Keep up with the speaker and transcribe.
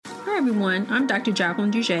Hi everyone, I'm Dr.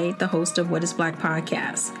 Jacqueline Duget, the host of What is Black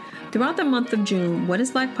Podcast. Throughout the month of June, What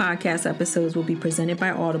is Black Podcast episodes will be presented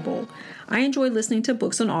by Audible. I enjoy listening to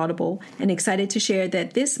books on Audible and excited to share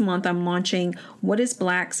that this month I'm launching What is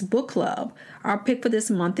Black's book club. Our pick for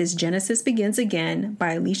this month is Genesis Begins Again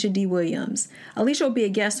by Alicia D. Williams. Alicia will be a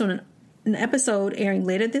guest on an episode airing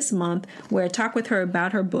later this month where I talk with her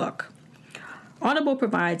about her book. Audible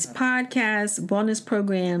provides podcasts, wellness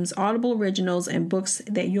programs, Audible originals, and books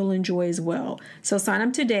that you'll enjoy as well. So sign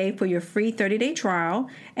up today for your free 30-day trial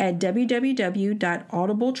at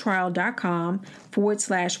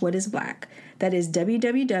www.audibletrial.com/whatisblack. That is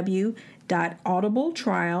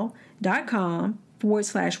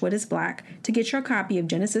www.audibletrial.com/whatisblack to get your copy of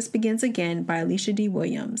Genesis Begins Again by Alicia D.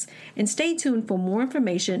 Williams. And stay tuned for more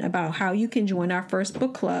information about how you can join our first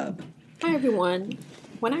book club. Hi, everyone.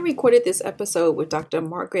 When I recorded this episode with Dr.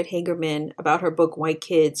 Margaret Hagerman about her book, White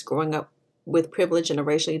Kids, Growing Up with Privilege in a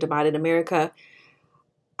Racially Divided America,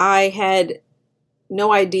 I had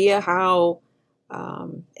no idea how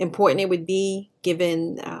important it would be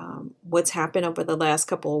given what's happened over the last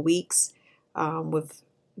couple of weeks with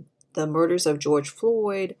the murders of George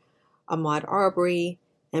Floyd, Ahmaud Arbery,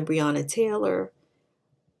 and Breonna Taylor,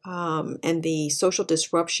 and the social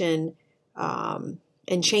disruption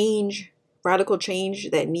and change, radical change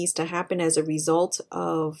that needs to happen as a result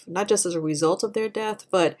of, not just as a result of their death,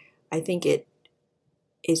 but I think it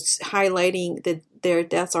is highlighting that their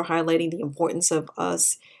deaths are highlighting the importance of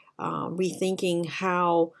us rethinking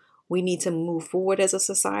how we need to move forward as a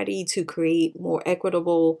society to create more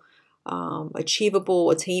equitable, achievable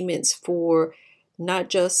attainments for not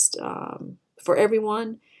just for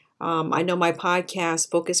everyone. I know my podcast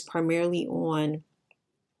focused primarily on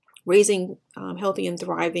raising healthy and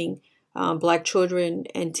thriving Black children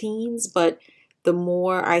and teens, but the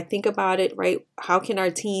more I think about it, right, how can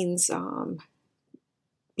our teens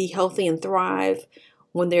be healthy and thrive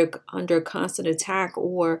when they're under constant attack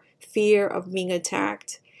or fear of being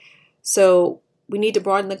attacked? So we need to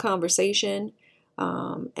broaden the conversation,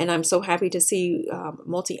 and I'm so happy to see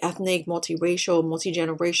multi-ethnic, multiracial,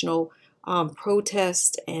 multi-generational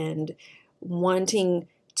protest and wanting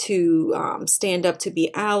to stand up to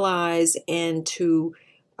be allies and to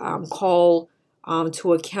call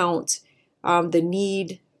to account the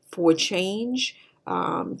need for change,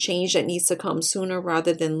 change that needs to come sooner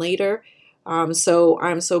rather than later. So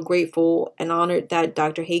I'm so grateful and honored that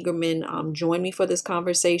Dr. Hagerman joined me for this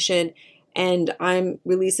conversation. And I'm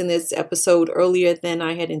releasing this episode earlier than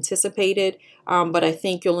I had anticipated. But I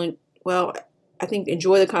think I think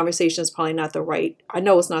enjoy the conversation is probably not the right, I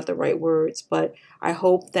know it's not the right words, but I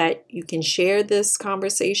hope that you can share this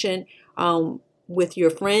conversation with your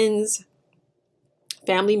friends,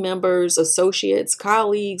 family members, associates,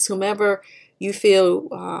 colleagues, whomever you feel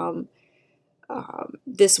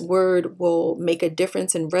this word will make a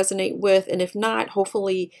difference and resonate with. And if not,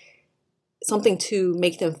 hopefully something to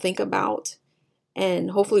make them think about.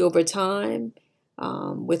 And hopefully over time,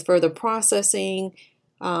 with further processing,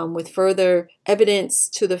 with further evidence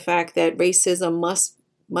to the fact that racism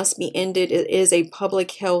must be ended. It is a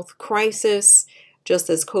public health crisis,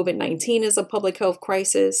 just as COVID-19 is a public health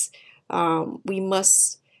crisis. We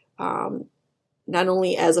must, not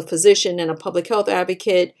only as a physician and a public health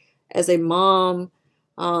advocate, as a mom,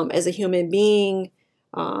 as a human being,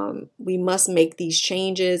 we must make these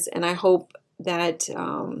changes. And I hope that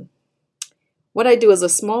what I do is a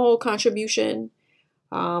small contribution,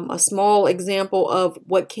 a small example of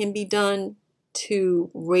what can be done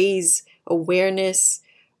to raise awareness,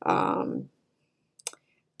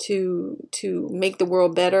 to make the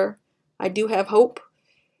world better. I do have hope,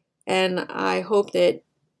 and I hope that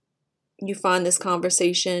you find this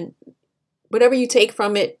conversation, whatever you take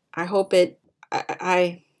from it, I hope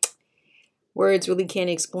words really can't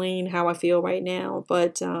explain how I feel right now,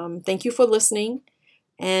 but thank you for listening,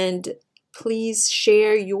 and please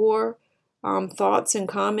share your thoughts and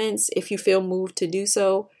comments if you feel moved to do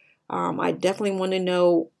so. I definitely want to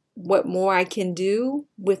know what more I can do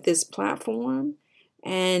with this platform,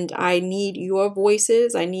 and I need your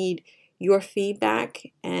voices. I need your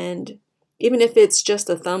feedback, and even if it's just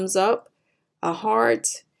a thumbs up, a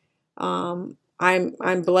heart, I'm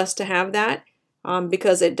blessed to have that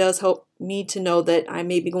because it does help me to know that I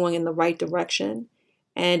may be going in the right direction.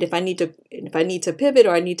 And if I need to pivot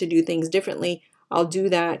or I need to do things differently, I'll do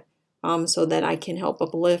that so that I can help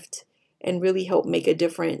uplift and really help make a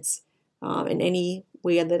difference in any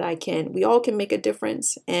way that I can. We all can make a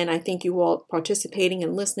difference. And I think you all participating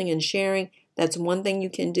and listening and sharing, that's one thing you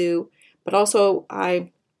can do. But also, I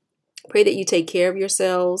pray that you take care of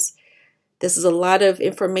yourselves, This is a lot of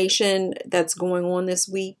information that's going on this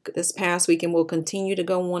past week, and will continue to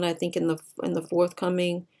go on, I think, in the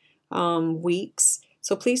forthcoming weeks.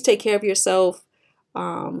 So please take care of yourself.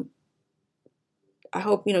 I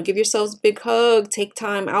hope, give yourselves a big hug. Take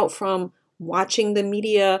time out from watching the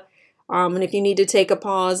media. And if you need to take a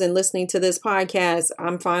pause and listening to this podcast,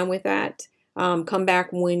 I'm fine with that. Come back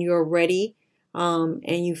when you're ready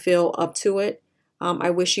and you feel up to it. I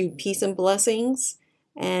wish you peace and blessings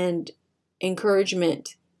and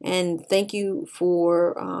encouragement. And thank you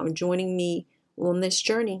for joining me on this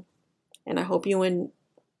journey. And I hope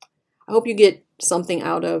you get something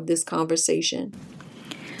out of this conversation.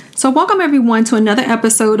 So welcome everyone to another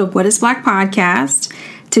episode of What is Black Podcast.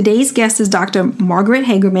 Today's guest is Dr. Margaret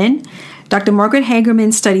Hagerman. Dr. Margaret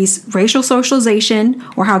Hagerman studies racial socialization,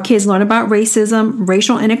 or how kids learn about racism,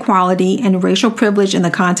 racial inequality, and racial privilege in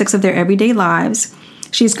the context of their everyday lives.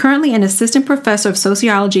 She is currently an assistant professor of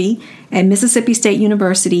sociology at Mississippi State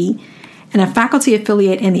University and a faculty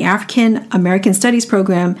affiliate in the African American Studies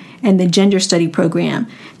program and the Gender Study program.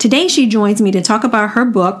 Today, she joins me to talk about her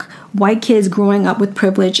book, White Kids Growing Up with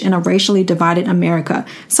Privilege in a Racially Divided America.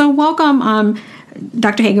 So welcome,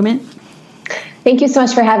 Dr. Hagerman. Thank you so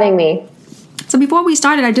much for having me. So before we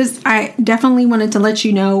started, I definitely wanted to let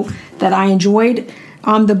you know that I enjoyed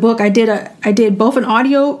the book. I did both the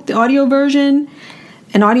audio version,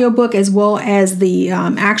 an audiobook, as well as the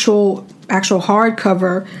actual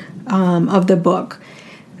hardcover of the book.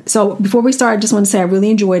 So before we start, I just want to say I really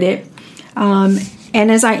enjoyed it. And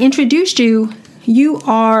as I introduced you,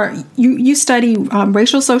 you study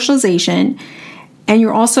racial socialization, and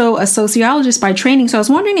you're also a sociologist by training. So I was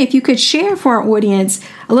wondering if you could share for our audience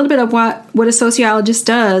a little bit of what a sociologist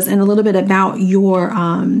does, and a little bit about your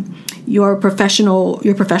professional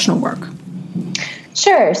work.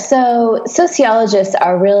 Sure. So sociologists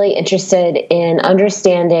are really interested in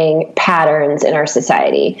understanding patterns in our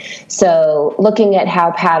society. So looking at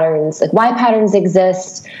how patterns, like why patterns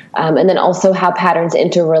exist, and then also how patterns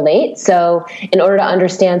interrelate. So in order to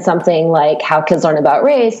understand something like how kids learn about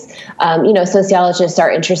race, sociologists are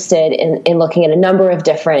interested in looking at a number of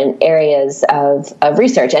different areas of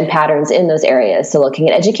research and patterns in those areas. So looking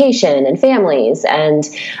at education and families and,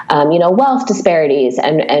 wealth disparities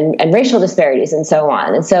and racial disparities and so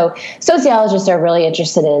on. And so sociologists are really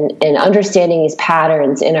interested in understanding these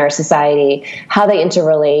patterns in our society, how they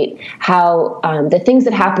interrelate, how the things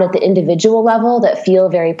that happen at the individual level that feel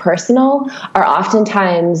very personal are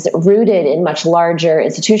oftentimes rooted in much larger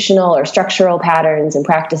institutional or structural patterns and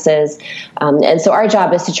practices. And so our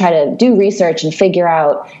job is to try to do research and figure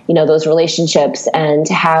out, those relationships and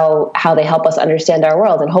how they help us understand our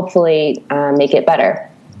world and hopefully make it better.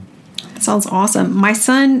 Sounds awesome. My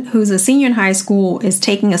son, who's a senior in high school, is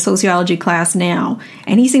taking a sociology class now,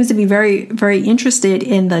 and he seems to be very, very interested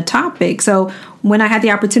in the topic. So when I had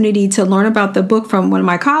the opportunity to learn about the book from one of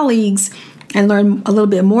my colleagues and learn a little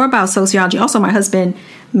bit more about sociology, also my husband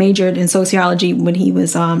majored in sociology when he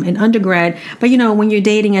was in undergrad. But, when you're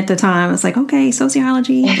dating at the time, it's like, okay,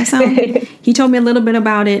 sociology. He told me a little bit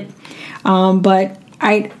about it, but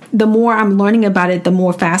the more I'm learning about it, the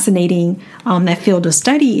more fascinating that field of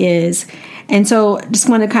study is. And so just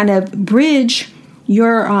want to kind of bridge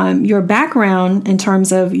your background in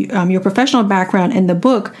terms of your professional background in the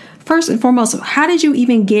book. First and foremost, how did you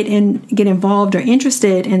even get involved or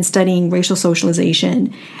interested in studying racial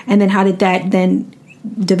socialization? And then how did that then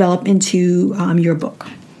develop into your book?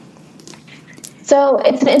 So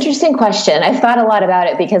it's an interesting question. I've thought a lot about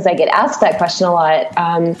it because I get asked that question a lot.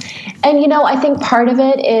 I think part of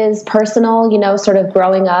it is personal, sort of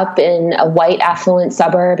growing up in a white affluent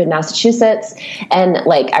suburb in Massachusetts. And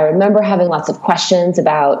I remember having lots of questions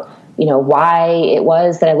about, why it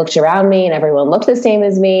was that I looked around me and everyone looked the same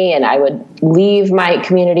as me. And I would leave my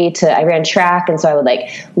community I ran track. And so I would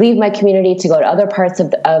leave my community to go to other parts of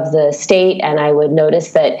the state. And I would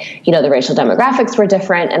notice that, the racial demographics were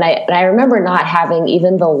different. And I remember not having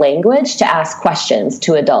even the language to ask questions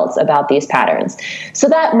to adults about these patterns. So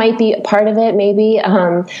that might be part of it, maybe.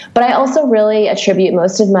 But I also really attribute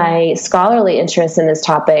most of my scholarly interest in this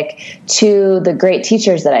topic to the great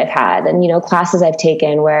teachers that I've had and, classes I've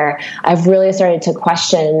taken where I've really started to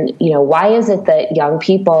question, why is it that young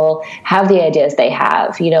people have the ideas they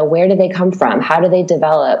have? Where do they come from? How do they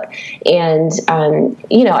develop? And,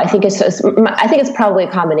 I think it's probably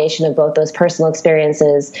a combination of both those personal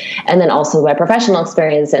experiences and then also my professional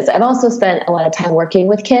experiences. I've also spent a lot of time working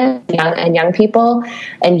with kids and young people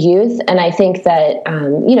and youth. And I think that,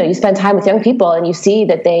 you spend time with young people and you see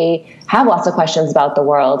that they have lots of questions about the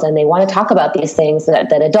world, and they want to talk about these things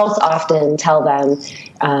that adults often tell them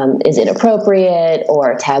is inappropriate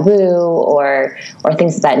or taboo or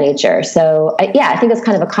things of that nature. So I think it's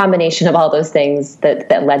kind of a combination of all those things that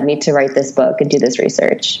led me to write this book and do this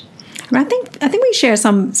research. I think we share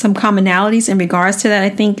some commonalities in regards to that.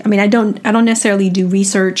 I don't necessarily do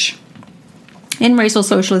research in racial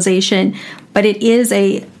socialization, but it is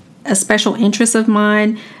a special interest of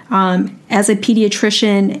mine as a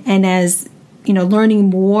pediatrician, and as learning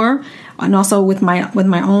more, and also with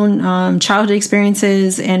my own childhood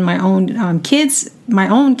experiences and my own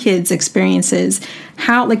kids' experiences.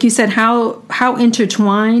 How, like you said, how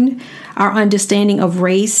intertwined our understanding of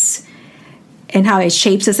race and how it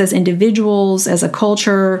shapes us as individuals, as a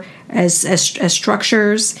culture, as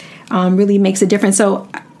structures, really makes a difference. So,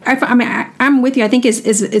 I'm with you. I think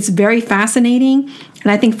it's very fascinating,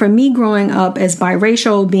 and I think for me, growing up as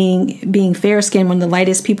biracial, being fair-skinned, one of the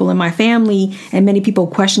lightest people in my family, and many people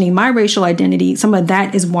questioning my racial identity, some of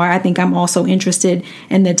that is why I think I'm also interested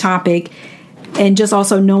in the topic, and just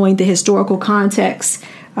also knowing the historical context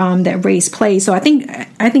that race plays. So I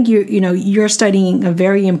think you're studying a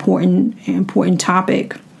very important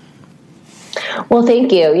topic. Well,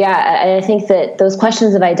 thank you. Yeah, I think that those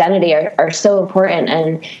questions of identity are so important.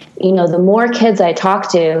 And, the more kids I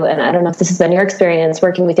talk to, and I don't know if this has been your experience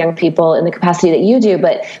working with young people in the capacity that you do,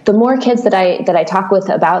 but the more kids that I talk with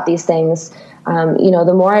about these things,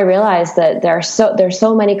 the more I realize that there's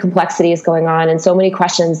so many complexities going on, and so many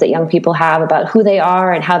questions that young people have about who they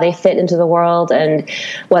are and how they fit into the world, and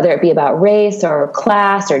whether it be about race or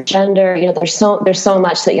class or gender. There's so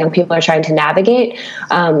much that young people are trying to navigate,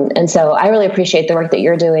 and so I really appreciate the work that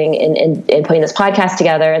you're doing in putting this podcast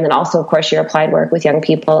together, and then also, of course, your applied work with young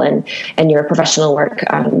people and your professional work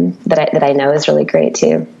that I know is really great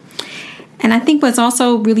too. And I think what's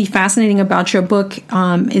also really fascinating about your book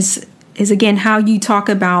is again how you talk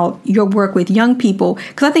about your work with young people,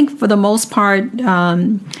 because I think for the most part,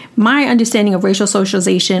 my understanding of racial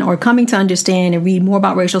socialization, or coming to understand and read more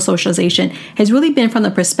about racial socialization, has really been from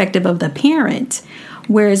the perspective of the parent.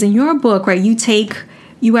 Whereas in your book, right,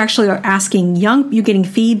 you actually are asking you're getting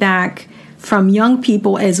feedback from young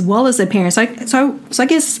people as well as the parents. So I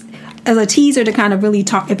guess as a teaser to kind of really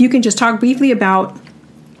talk, if you can just talk briefly about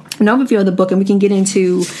an overview of the book, and we can get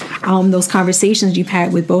into those conversations you've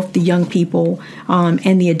had with both the young people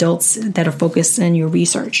and the adults that are focused in your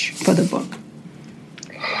research for the book.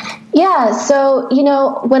 Yeah, so,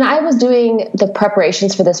 when I was doing the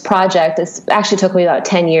preparations for this project, it actually took me about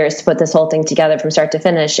 10 years to put this whole thing together from start to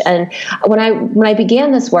finish. And when I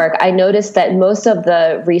began this work, I noticed that most of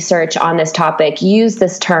the research on this topic used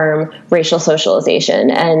this term racial socialization.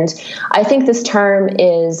 And I think this term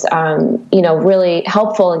is, really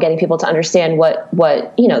helpful in getting people to understand what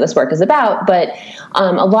this work is about. But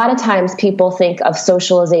a lot of times people think of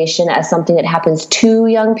socialization as something that happens to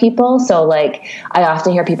young people. So, like, I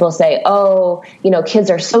often hear people say, kids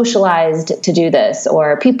are socialized to do this,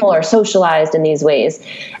 or people are socialized in these ways.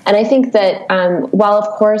 And I think that while, of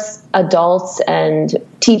course, adults and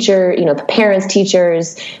parents,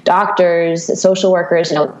 teachers, doctors, social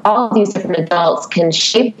workers, all of these different adults can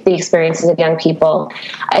shape the experiences of young people,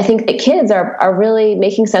 I think that kids are really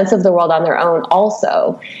making sense of the world on their own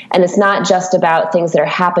also. And it's not just about things that are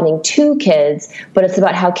happening to kids, but it's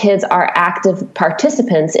about how kids are active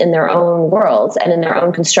participants in their own worlds and in their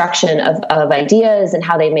own construction of ideas, and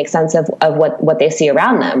how they make sense of what they see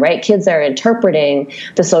around them, right? Kids are interpreting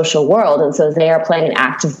the social world, and so they are playing an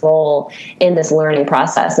active role in this learning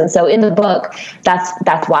process. And so in the book,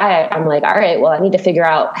 that's why I'm like, all right, well, I need to figure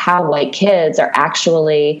out how white kids are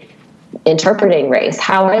actually interpreting race.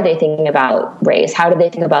 How are they thinking about race? How do they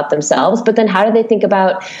think about themselves? But then how do they think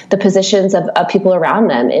about the positions of people around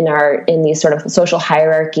them in these sort of social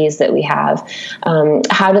hierarchies that we have?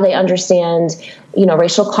 How do they understand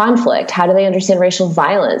racial conflict? How do they understand racial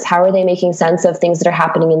violence? How are they making sense of things that are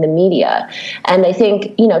happening in the media? And I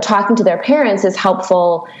think, talking to their parents is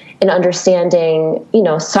helpful in understanding,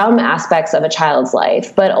 some aspects of a child's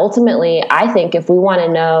life. But ultimately, I think if we want to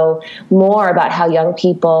know more about how young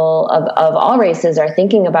people of all races are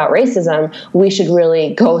thinking about racism, we should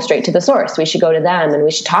really go straight to the source. We should go to them, and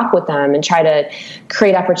we should talk with them and try to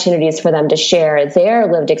create opportunities for them to share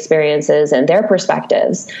their lived experiences and their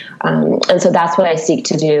perspectives. And so that's what I seek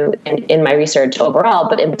to do in my research overall,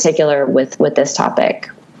 but in particular with this topic.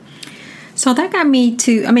 So that got me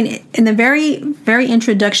to, in the very, very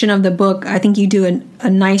introduction of the book, I think you do a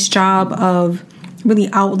nice job of really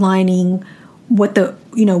outlining what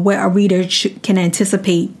what a reader can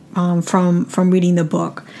anticipate from reading the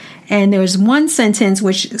book. And there's one sentence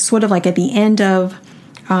which sort of like at the end of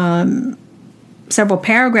several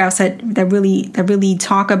paragraphs that really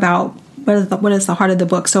talk about what is the heart of the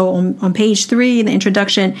book. So on page 3 in the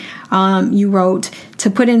introduction, you wrote, to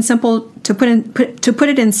put it in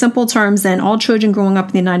simple terms, then all children growing up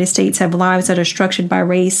in the United States have lives that are structured by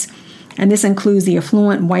race. And this includes the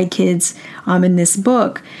affluent white kids in this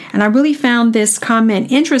book. And I really found this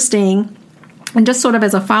comment interesting, and just sort of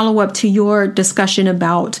as a follow-up to your discussion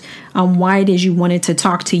about why it is you wanted to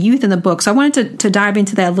talk to youth in the book. So I wanted to dive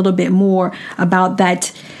into that a little bit more about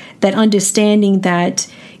that understanding that,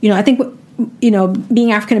 I think,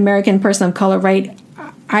 being African-American, person of color, right,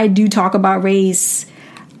 I do talk about race.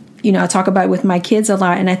 I talk about it with my kids a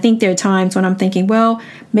lot. And I think there are times when I'm thinking, well,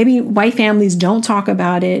 maybe white families don't talk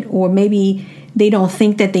about it, or maybe they don't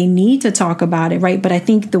think that they need to talk about it, right? But I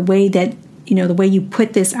think the way that, the way you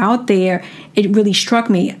put this out there, it really struck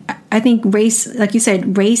me. I think race, like you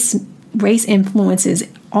said, race influences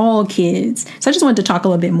all kids. So I just wanted to talk a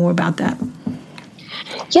little bit more about that.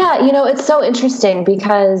 Yeah, it's so interesting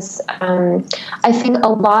because I think a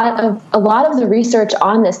lot of the research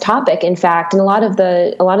on this topic, in fact, and a lot of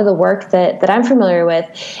the work that I'm familiar with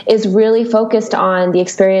is really focused on the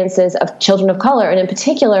experiences of children of color, and in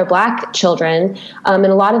particular Black children. And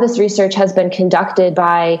a lot of this research has been conducted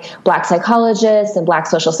by Black psychologists and Black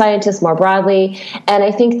social scientists more broadly. And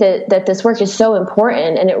I think that this work is so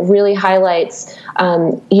important, and it really highlights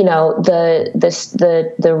the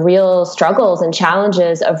real struggles and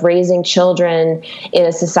challenges of raising children in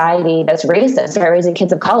a society that's racist, or raising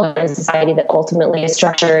kids of color in a society that ultimately is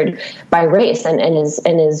structured by race and is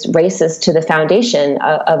racist to the foundation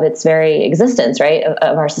of its very existence, right,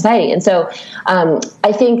 of our society. And so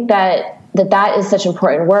I think that is such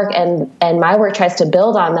important work, and my work tries to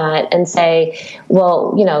build on that and say,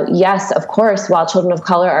 well, yes, of course, while children of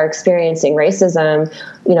color are experiencing racism,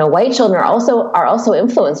 white children are also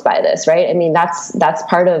influenced by this, right? I mean, that's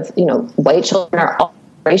part of, white children are all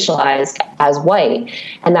racialized as white,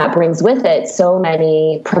 and that brings with it so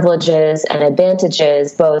many privileges and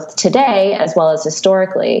advantages, both today as well as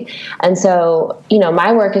historically. And so,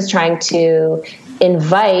 my work is trying to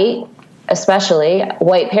invite especially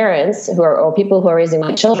white parents or people who are raising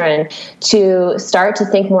white children to start to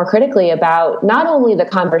think more critically about not only the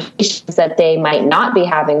conversations that they might not be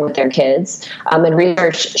having with their kids. And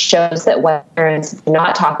research shows that white parents do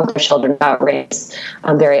not talk with their children about race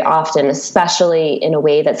very often, especially in a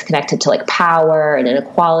way that's connected to like power and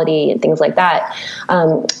inequality and things like that.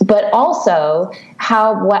 But also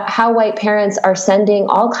how white parents are sending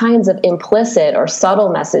all kinds of implicit or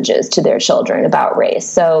subtle messages to their children about race.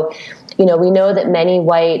 So, we know that many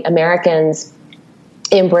white Americans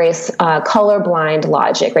embrace colorblind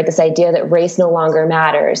logic, right? This idea that race no longer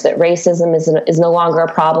matters, that racism is no longer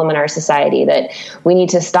a problem in our society, that we need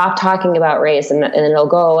to stop talking about race and it'll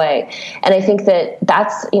go away. And I think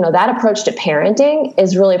that's that approach to parenting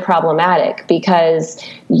is really problematic, because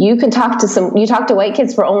you talk to white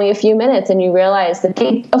kids for only a few minutes and you realize that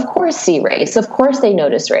they, of course, see race. Of course they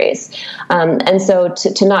notice race. And so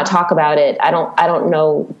to not talk about it, I don't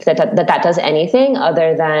know that does anything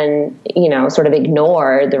other than, sort of ignore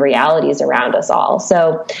the realities around us all.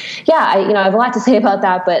 So, yeah, I have a lot to say about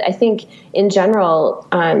that, but I think in general,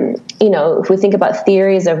 if we think about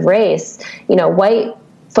theories of race, white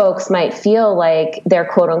folks might feel like they're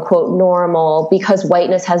quote unquote normal because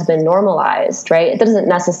whiteness has been normalized, right?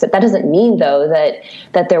 That doesn't mean though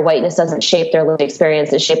that their whiteness doesn't shape their lived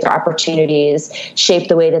experiences, shape their opportunities, shape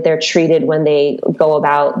the way that they're treated when they go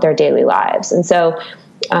about their daily lives. And so,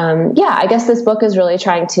 I guess this book is really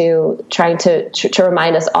trying to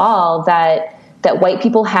remind us all that white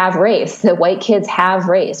people have race, that white kids have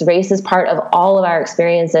race. Race is part of all of our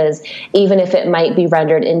experiences, even if it might be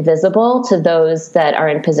rendered invisible to those that are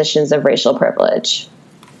in positions of racial privilege.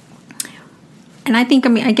 And I think,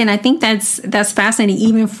 I think that's fascinating,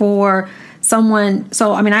 even for someone.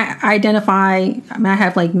 So, I identify, I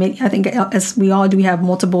have I think as we all do, we have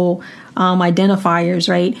multiple identifiers,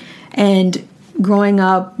 right? And growing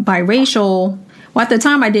up biracial, well, at the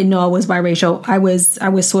time I didn't know I was biracial. I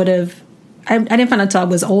was sort of, I didn't find out until I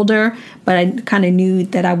was older, but I kind of knew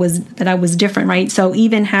that I was different, right? So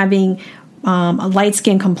even having a light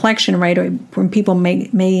skin complexion, right, or when people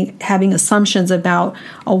may having assumptions about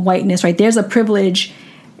a whiteness, right, there's a privilege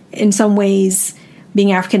in some ways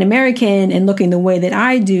being African American and looking the way that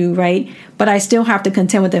I do, right? But I still have to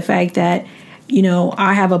contend with the fact that,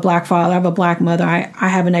 I have a Black father, I have a Black mother, I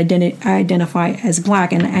have an identity, I identify as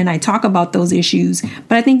Black, and I talk about those issues.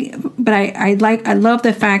 But I love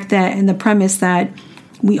the fact that, and the premise that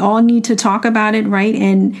we all need to talk about it, right?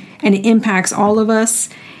 And it impacts all of us,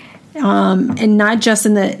 and not just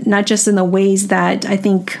in the ways that I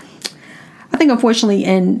think think unfortunately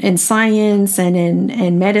in science and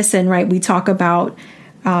in medicine, right, we talk about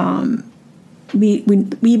we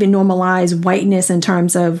even normalize whiteness in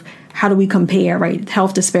terms of how do we compare, right?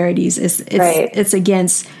 Health disparities. It's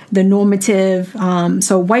against the normative.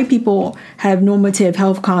 So white people have normative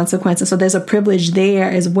health consequences. So there's a privilege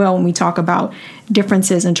there as well when we talk about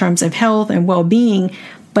differences in terms of health and well-being.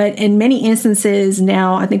 But in many instances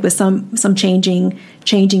now, I think with some changing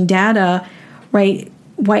data, right,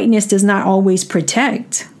 whiteness does not always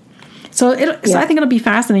protect. So I think it'll be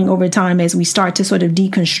fascinating over time as we start to sort of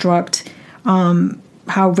deconstruct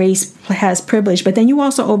how race has privilege. But then you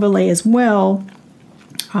also overlay as well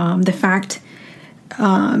the fact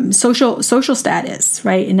social status,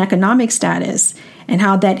 right, and economic status, and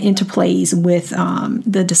how that interplays with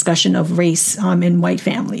the discussion of race in white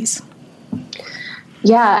families.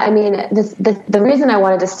 Yeah, I mean, the reason I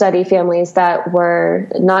wanted to study families that were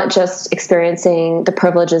not just experiencing the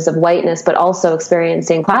privileges of whiteness, but also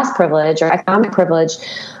experiencing class privilege or economic privilege,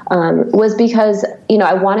 was because,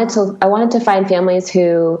 I wanted to find families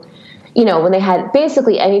who, when they had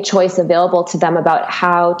basically any choice available to them about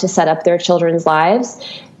how to set up their children's lives,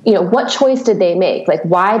 what choice did they make? Like,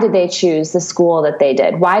 why did they choose the school that they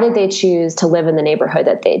did? Why did they choose to live in the neighborhood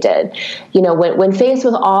that they did? When faced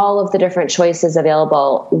with all of the different choices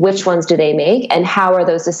available, which ones do they make? And how are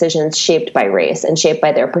those decisions shaped by race and shaped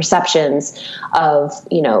by their perceptions of,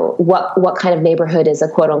 what kind of neighborhood is a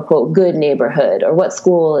quote unquote good neighborhood, or what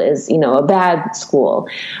school is, a bad school?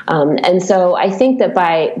 And so I think that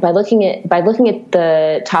by looking at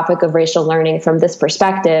the topic of racial learning from this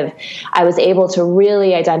perspective, I was able to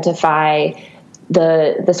really identify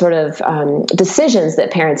the sort of decisions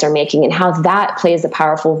that parents are making and how that plays a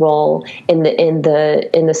powerful role in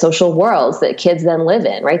the social worlds that kids then live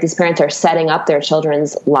in, right? These parents are setting up their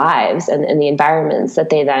children's lives and the environments that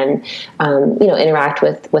they then interact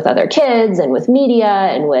with other kids and with media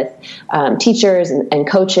and with teachers and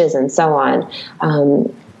coaches and so on.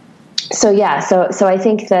 So I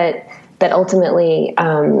think that ultimately,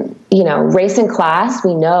 race and class,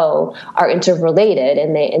 we know, are interrelated,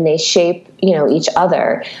 and they shape, each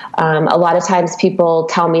other. A lot of times people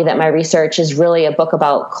tell me that my research is really a book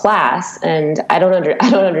about class, and I don't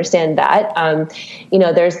understand that.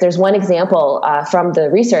 There's one example from the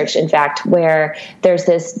research, in fact, where there's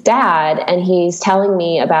this dad, and he's telling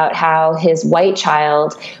me about how his white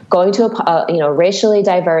child going to a racially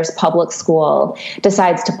diverse public school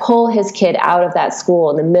decides to pull his kid out of that school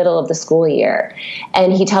in the middle of the school year,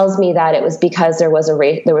 and he tells me that it was because there was a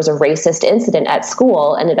racist incident at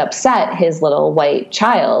school, and it upset his little white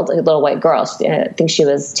child, a little white girl. I think she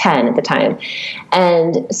was 10 at the time.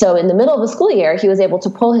 And so in the middle of the school year, he was able to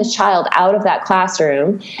pull his child out of that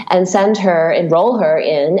classroom and enroll her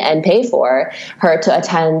in, and pay for her to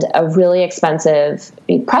attend a really expensive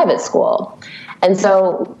private school. And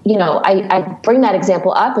so, I bring that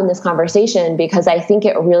example up in this conversation because I think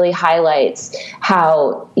it really highlights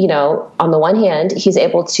how, on the one hand, he's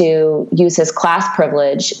able to use his class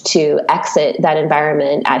privilege to exit that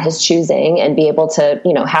environment at his choosing and be able to,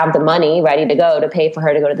 have the money ready to go to pay for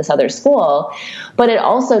her to go to this other school. But it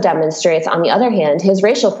also demonstrates, on the other hand, his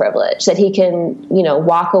racial privilege, that he can,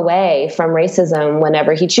 walk away from racism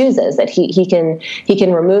whenever he chooses, that he can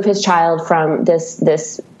remove his child from this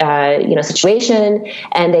situation,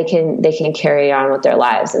 and they can carry on with their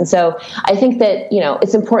lives. And so I think that,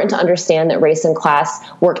 it's important to understand that race and class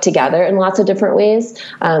work together in lots of different ways.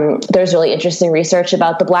 There's really interesting research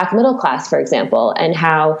about the Black middle class, for example, and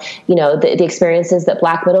how, the experiences that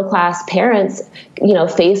Black middle class parents,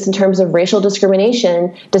 face in terms of racial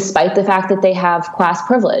discrimination, despite the fact that they have class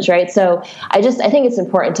privilege, right? So I think it's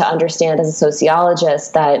important to understand as a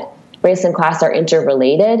sociologist that race and class are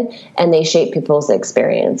interrelated and they shape people's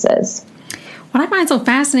experiences. What I find so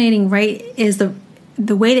fascinating, right, is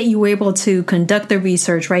the way that you were able to conduct the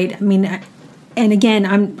research, right? I mean, and again,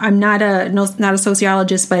 I'm not a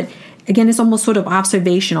sociologist, but again, it's almost sort of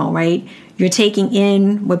observational, right? You're taking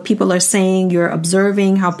in what people are saying, you're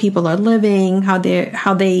observing how people are living, how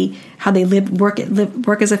they work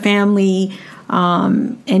as a family,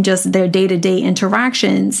 and just their day-to-day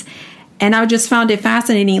interactions. And I just found it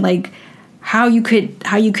fascinating, like how you could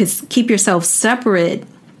keep yourself separate.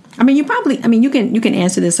 I mean, you can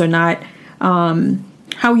answer this or not.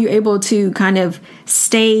 How you're able to kind of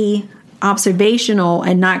stay observational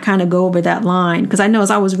and not kind of go over that line. Because I know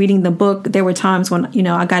as I was reading the book, there were times when,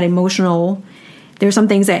 I got emotional. There were some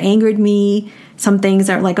things that angered me, some things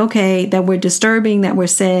that are like, okay, that were disturbing, that were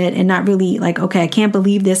said, and not really like, okay, I can't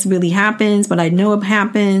believe this really happens, but I know it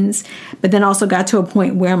happens. But then also got to a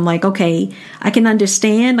point where I'm like, okay, I can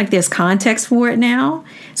understand, like there's context for it now.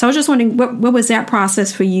 So I was just wondering, what was that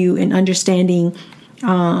process for you in understanding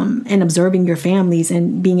and observing your families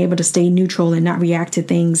and being able to stay neutral and not react to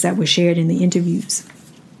things that were shared in the interviews?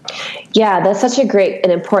 Yeah, that's such a great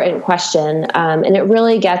and important question. And it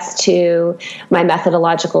really gets to my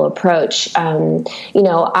methodological approach.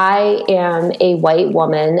 I am a white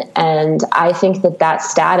woman, and I think that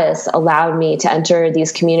status allowed me to enter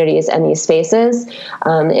these communities and these spaces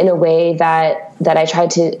in a way that I tried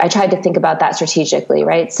to think about that strategically,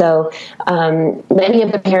 right? So many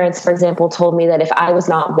of the parents, for example, told me that if I was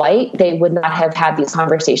not white, they would not have had these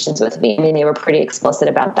conversations with me. I mean, they were pretty explicit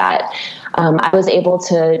about that. I was able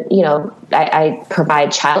to, I provide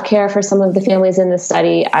childcare for some of the families in this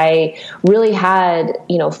study. I really had,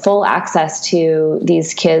 full access to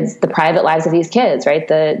these kids, the private lives of these kids, right?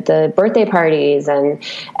 The birthday parties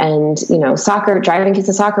and soccer, driving kids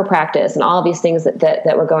to soccer practice and all of these things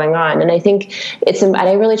that were going on. And I think and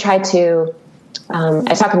I really tried to,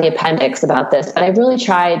 I talk in the appendix about this, but I really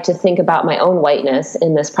tried to think about my own whiteness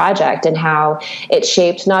in this project and how it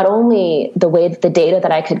shaped not only the data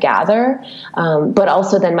that I could gather, but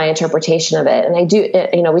also then my interpretation of it. And I do,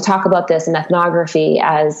 we talk about this in ethnography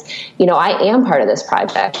as, I am part of this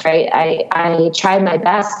project, right? I tried my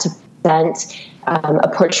best to present a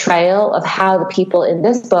portrayal of how the people in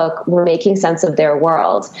this book were making sense of their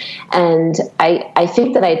world. And I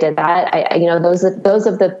think that I did that. Those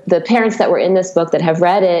of the parents that were in this book that have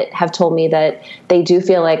read it have told me that they do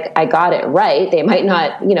feel like I got it right. They might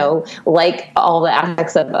not, like all the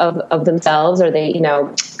aspects of themselves, or they,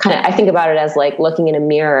 I think about it as like looking in a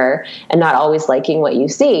mirror and not always liking what you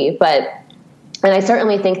see. And I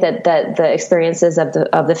certainly think that the experiences of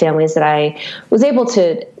the families that I was able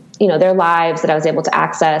to, their lives that I was able to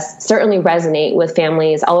access certainly resonate with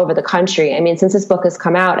families all over the country. I mean, since this book has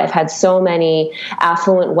come out, I've had so many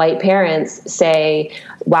affluent white parents say,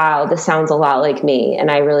 wow, this sounds a lot like me,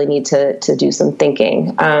 and I really need to do some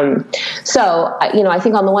thinking. So I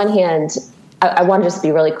think on the one hand, I want to just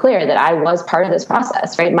be really clear that I was part of this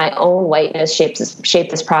process, right? My own whiteness shaped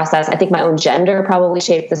this process. I think my own gender probably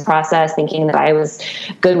shaped this process, thinking that I was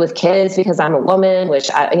good with kids because I'm a woman,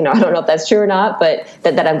 which I don't know if that's true or not, but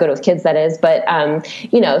that I'm good with kids, that is. But,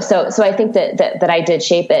 so I think that I did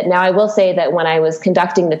shape it. Now, I will say that when I was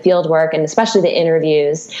conducting the field work and especially the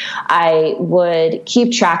interviews, I would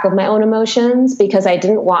keep track of my own emotions because I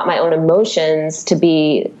didn't want my own emotions to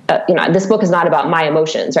be, this book is not about my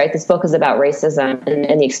emotions, right? This book is about racism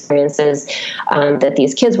and the experiences that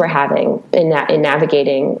these kids were having in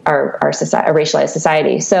navigating our racialized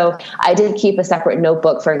society. So I did keep a separate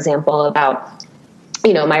notebook, for example, about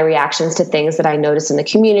my reactions to things that I noticed in the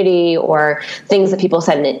community or things that people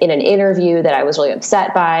said in an interview that I was really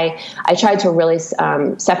upset by. I tried to really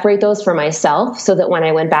separate those for myself so that when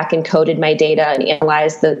I went back and coded my data and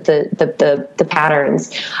analyzed the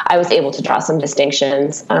patterns, I was able to draw some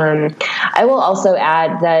distinctions. I will also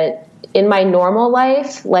add that in my normal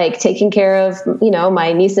life, like taking care of,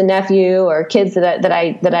 my niece and nephew or kids that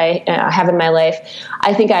I have in my life,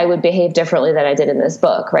 I think I would behave differently than I did in this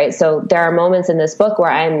book, right? So there are moments in this book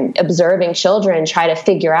where I'm observing children try to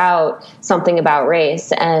figure out something about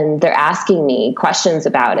race, and they're asking me questions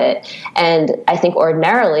about it. And I think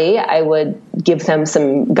ordinarily I would give them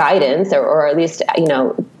some guidance or at least,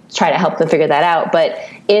 try to help them figure that out. But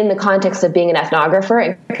in the context of being an ethnographer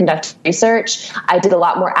and conducting research, I did a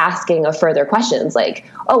lot more asking of further questions like,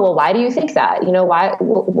 oh, well, why do you think that?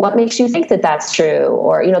 What makes you think that that's true?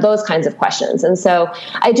 Or, those kinds of questions. And so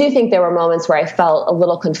I do think there were moments where I felt a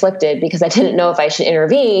little conflicted because I didn't know if I should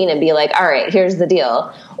intervene and be like, all right, here's the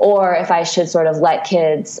deal. Or if I should sort of let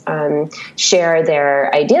kids share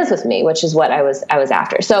their ideas with me, which is what I was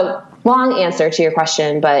after. So long answer to your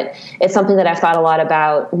question, but it's something that I've thought a lot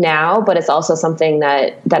about now, but it's also something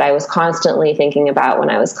that I was constantly thinking about when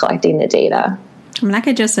I was collecting the data. I mean, I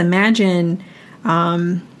could just imagine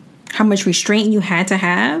how much restraint you had to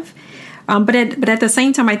have. But at the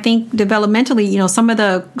same time, I think developmentally, some of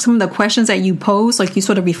the questions that you posed, like you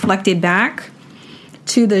sort of reflected back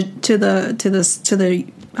to the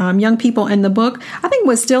young people in the book, I think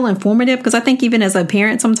was still informative, because I think even as a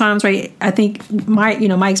parent sometimes, right, I think my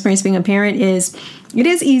experience being a parent is it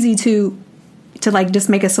is easy to like just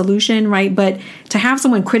make a solution, right? But to have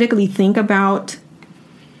someone critically think about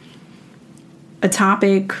a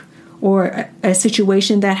topic or a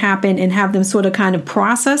situation that happened and have them sort of kind of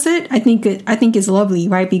process it, I think is lovely,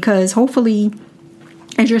 right? Because hopefully,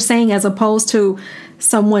 as you're saying, as opposed to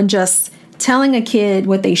someone just telling a kid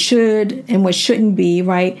what they should and what shouldn't be,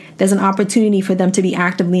 right, there's an opportunity for them to be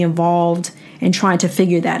actively involved in trying to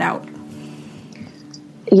figure that out.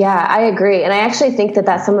 Yeah, I agree. And I actually think that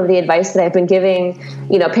that's some of the advice that I've been giving.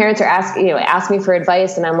 Parents are ask me for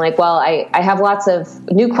advice. And I'm like, well, I have lots of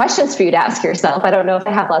new questions for you to ask yourself. I don't know if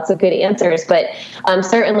I have lots of good answers, but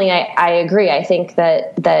certainly I agree. I think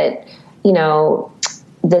that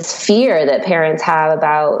this fear that parents have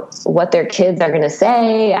about what their kids are going to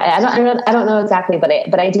say, I don't know exactly, but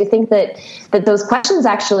I do think that those questions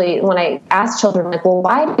actually, when I ask children, like, well,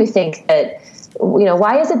 why do you think that,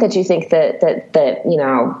 why is it that you think that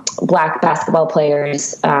Black basketball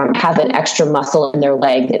players have an extra muscle in their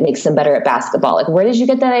leg that makes them better at basketball? Like, where did you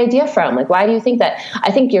get that idea from? Like, why do you think that?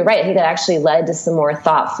 I think you're right. I think that actually led to some more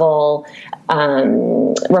thoughtful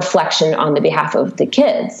reflection on the behalf of the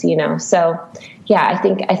kids, So yeah,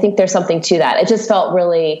 I think there's something to that. It just felt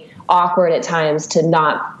really awkward at times to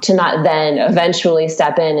not then eventually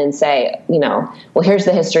step in and say, well, here's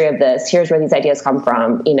the history of this. Here's where these ideas come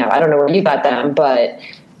from. I don't know where you got them, but,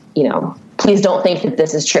 please don't think that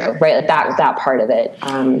this is true, right? Like that part of it.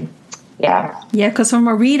 Yeah. Yeah, because from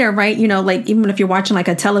a reader, right, like even if you're watching like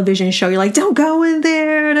a television show, you're like, don't go in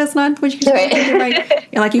there. That's not what you should do.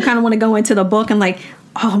 Right? Like you kind of want to go into the book and like,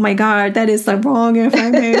 oh my God, that is the wrong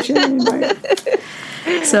information. Right?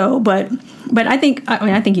 So, but I think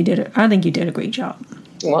you did it. I think you did a great job.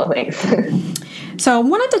 Well, thanks. So I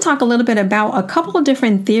wanted to talk a little bit about a couple of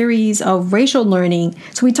different theories of racial learning.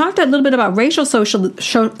 So we talked a little bit about racial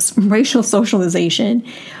socialization,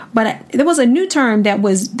 but there was a new term that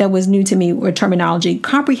was new to me, or terminology,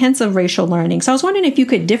 comprehensive racial learning. So I was wondering if you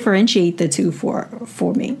could differentiate the two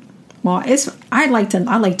for me. Well, I like to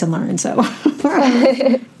learn. So,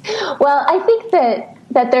 well, I think that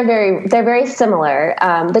they're very similar.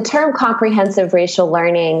 The term comprehensive racial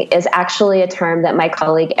learning is actually a term that my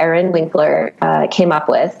colleague Erin Winkler came up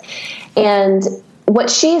with, and what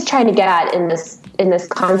she's trying to get at in this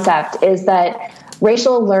concept is that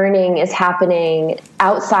racial learning is happening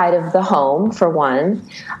outside of the home, for one.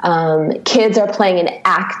 Kids are playing an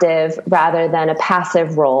active rather than a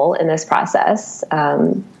passive role in this process,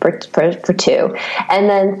 for two. And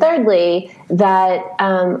then thirdly, that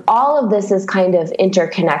all of this is kind of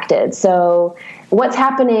interconnected. So what's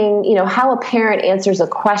happening, how a parent answers a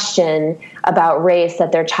question about race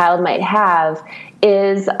that their child might have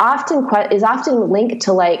is often linked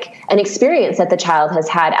to like an experience that the child has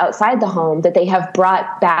had outside the home that they have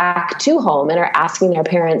brought back to home and are asking their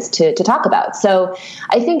parents to talk about. So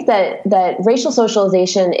I think that racial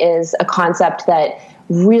socialization is a concept that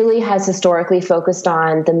really has historically focused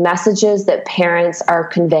on the messages that parents are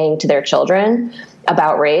conveying to their children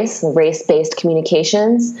about race-based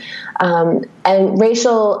communications. And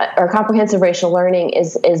racial or comprehensive racial learning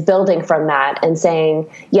is building from that and saying,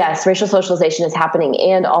 yes, racial socialization is happening,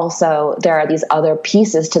 and also there are these other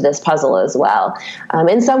pieces to this puzzle as well.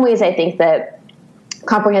 In some ways, I think that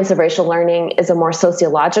comprehensive racial learning is a more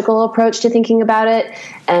sociological approach to thinking about it,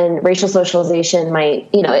 and racial socialization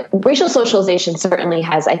racial socialization certainly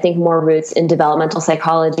has, I think, more roots in developmental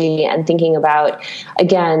psychology and thinking about,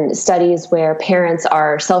 again, studies where parents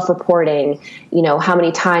are self-reporting, how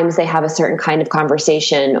many times they have a certain kind of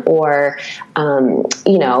conversation, or,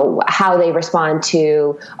 how they respond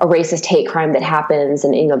to a racist hate crime that happens,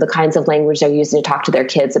 and, the kinds of language they're using to talk to their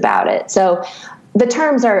kids about it. So the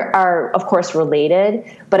terms are of course related,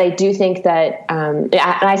 but I do think that, and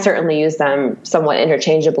I certainly use them somewhat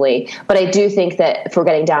interchangeably, but I do think that if we're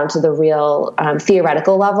getting down to the real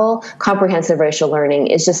theoretical level, comprehensive racial learning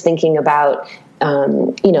is just thinking about,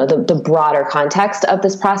 the broader context of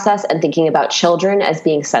this process and thinking about children as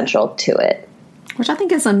being central to it. Which I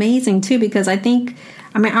think is amazing too, because I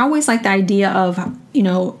always like the idea of,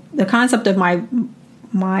 the concept of my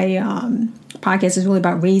podcast is really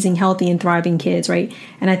about raising healthy and thriving kids, right?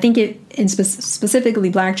 And I think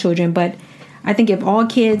specifically Black children, but I think if all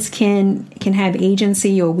kids can have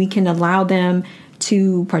agency, or we can allow them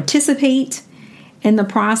to participate in the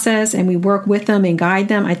process, and we work with them and guide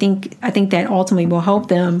them, I think that ultimately will help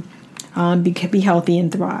them be healthy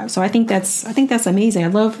and thrive. So I think that's amazing.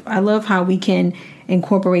 I love how we can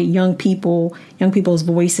incorporate young people's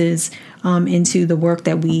voices into the work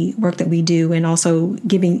that we do, and also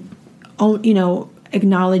giving,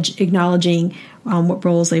 acknowledging what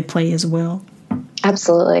roles they play as well.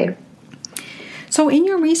 Absolutely. So in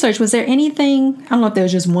your research, was there anything, I don't know if there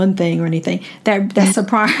was just one thing or anything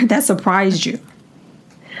that surprised you?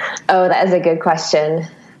 Oh, that is a good question.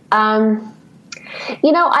 I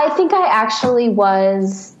think I actually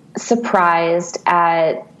was surprised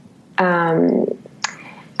at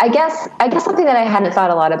I guess something that I hadn't thought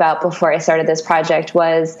a lot about before I started this project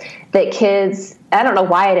was that kids, I don't know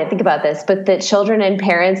why I didn't think about this, but that children and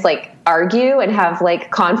parents like argue and have like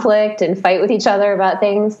conflict and fight with each other about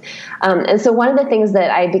things. And so one of the things that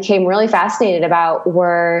I became really fascinated about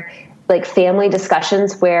were like family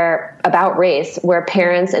discussions about race where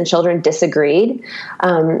parents and children disagreed.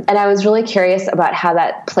 And I was really curious about how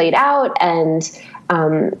that played out. And,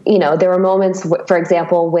 there were moments, for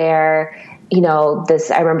example, where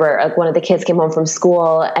I remember one of the kids came home from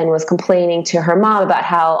school and was complaining to her mom about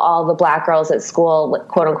how all the black girls at school,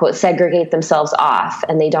 quote unquote, segregate themselves off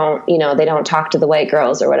and they don't talk to the white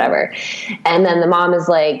girls or whatever. And then the mom is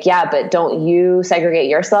like, yeah, but don't you segregate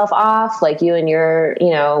yourself off? Like you and your,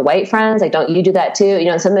 white friends, like, don't you do that too?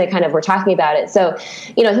 Something that kind of we're talking about it. So,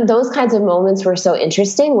 I think those kinds of moments were so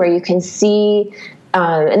interesting where you can see,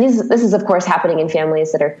 and this is of course happening in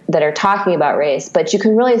families that are talking about race, but you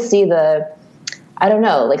can really see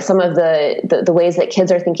some of the ways that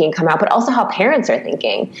kids are thinking come out, but also how parents are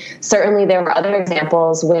thinking. Certainly there were other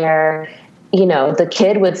examples where, the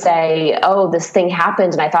kid would say, oh, this thing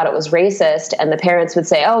happened and I thought it was racist. And the parents would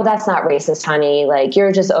say, oh, that's not racist, honey. Like,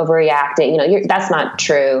 you're just overreacting. That's not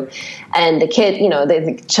true. And the kid,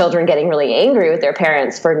 the children getting really angry with their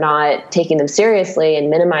parents for not taking them seriously and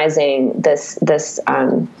minimizing this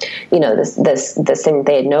thing that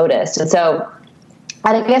they had noticed. And so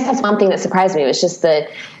I guess that's one thing that surprised me. It was just that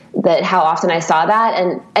how often I saw that,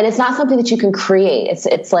 and it's not something that you can create.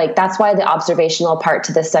 It's like, that's why the observational part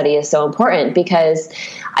to this study is so important, because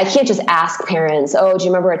I can't just ask parents, oh, do you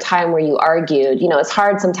remember a time where you argued? It's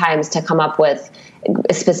hard sometimes to come up with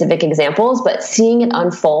specific examples, but seeing it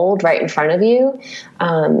unfold right in front of you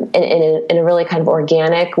in a really kind of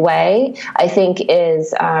organic way, I think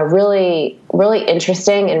is really, really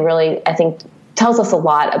interesting, and really, I think, tells us a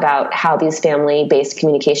lot about how these family-based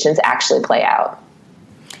communications actually play out.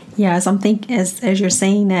 Yeah, as as you're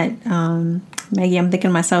saying that, Maggie, I'm thinking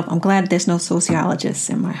to myself, I'm glad there's no sociologists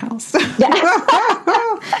in my house. Yeah.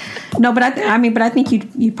 No, but I think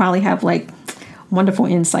you probably have like wonderful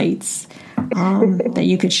insights that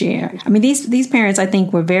you could share. I mean, these parents, I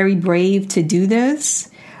think, were very brave to do this.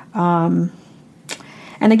 And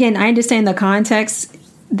again, I understand the context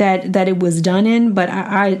that it was done in, but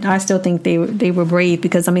I still think they were brave,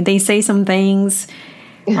 because I mean, they say some things.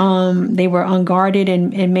 They were unguarded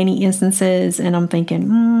in many instances, and I'm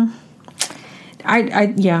thinking,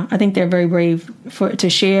 I think they're very brave to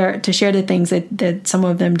share the things that some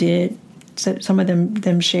of them did, some of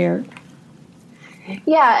them shared.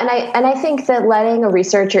 Yeah, and I think that letting a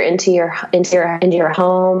researcher into your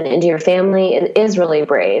home and into your family is really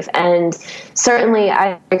brave, and certainly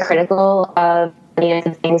I'm very critical of many of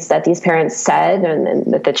the things that these parents said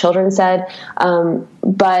and that the children said,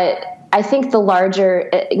 but I think the larger,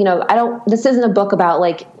 this isn't a book about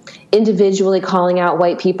like individually calling out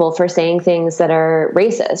white people for saying things that are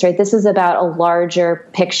racist, right? This is about a larger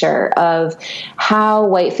picture of how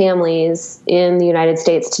white families in the United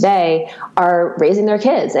States today are raising their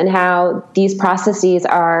kids, and how these processes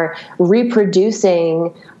are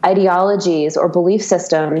reproducing ideologies or belief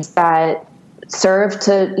systems that serve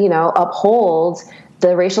to, uphold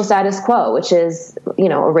the racial status quo, which is,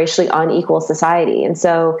 a racially unequal society. And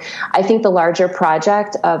so I think the larger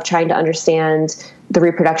project of trying to understand the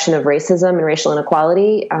reproduction of racism and racial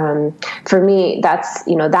inequality, for me, that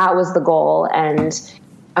was the goal. And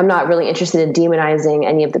I'm not really interested in demonizing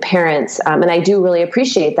any of the parents. And I do really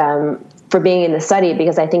appreciate them for being in the study,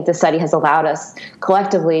 because I think the study has allowed us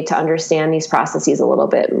collectively to understand these processes a little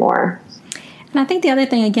bit more. And I think the other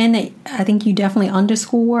thing, again, that I think you definitely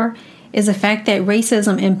underscore is the fact that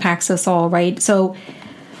racism impacts us all, right? So,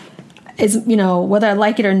 whether I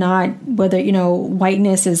like it or not, whether,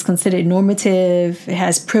 whiteness is considered normative, it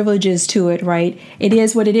has privileges to it, right? It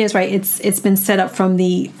is what it is, right? It's been set up from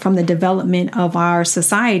the development of our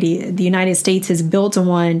society. The United States is built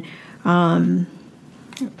on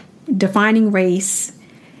defining race,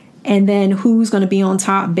 and then who's going to be on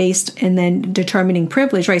top and then determining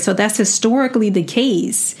privilege, right? So that's historically the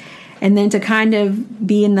case. And then to kind of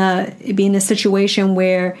be in the situation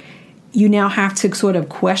where you now have to sort of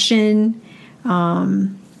question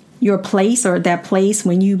your place, or that place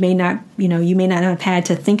when you may not have had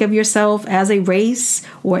to think of yourself as a race,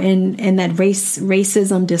 or in that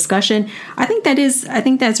racism discussion. I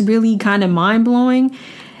think that's really kind of mind blowing.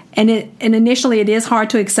 And initially it is hard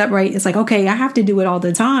to accept, right? It's like, okay, I have to do it all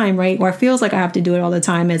the time, right? Or it feels like I have to do it all the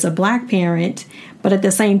time as a Black parent, but at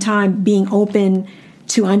the same time being open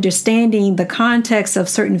to understanding the context of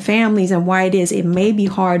certain families and why it may be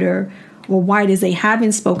harder, or why it is they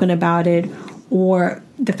haven't spoken about it, or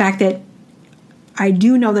the fact that I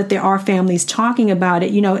do know that there are families talking about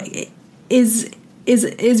it, is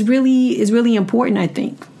really important, I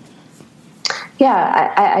think.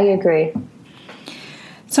 Yeah, I agree.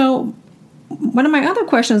 So one of my other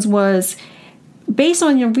questions was, based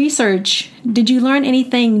on your research, did you learn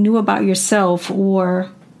anything new about yourself,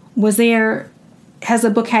 or has the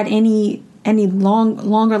book had any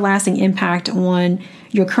longer lasting impact on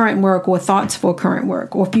your current work or thoughts for current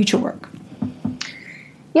work or future work?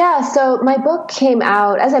 Yeah, so my book came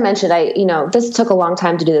out, as I mentioned, this took a long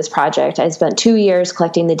time to do this project. I spent 2 years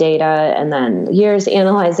collecting the data and then years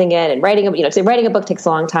analyzing it and writing a book takes a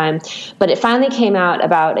long time, but it finally came out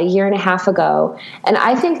about a year and a half ago. And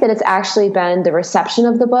I think that it's actually been the reception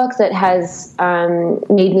of the book that has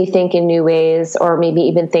made me think in new ways, or maybe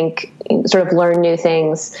even learn new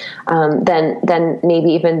things than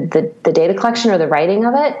maybe even the data collection or the writing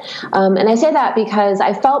of it. And I say that because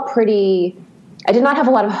I did not have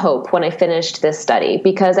a lot of hope when I finished this study,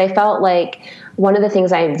 because I felt like one of the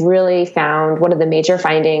things I really found, one of the major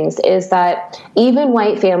findings, is that even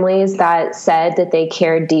white families that said that they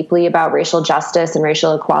cared deeply about racial justice and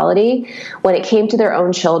racial equality, when it came to their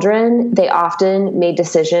own children, they often made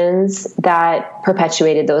decisions that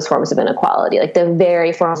perpetuated those forms of inequality, like the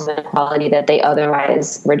very forms of inequality that they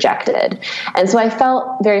otherwise rejected. And so I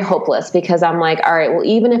felt very hopeless, because I'm like, all right, well,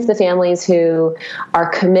 even if the families who are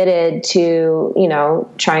committed to,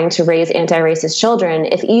 trying to raise anti-racist children,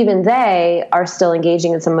 if even they are still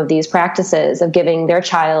engaging in some of these practices of giving their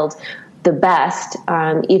child the best,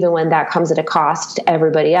 even when that comes at a cost to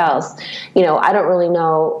everybody else, I don't really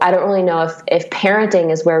know if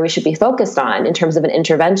parenting is where we should be focused on in terms of an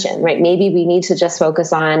intervention, right? Maybe we need to just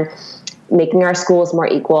focus on making our schools more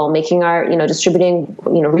equal, making our,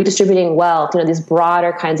 redistributing wealth, these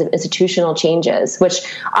broader kinds of institutional changes, which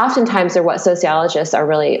oftentimes are what sociologists are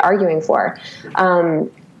really arguing for.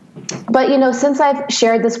 But, since I've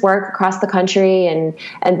shared this work across the country and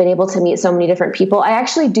been able to meet so many different people, I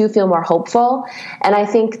actually do feel more hopeful. And I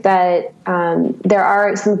think that there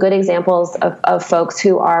are some good examples of folks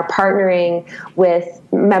who are partnering with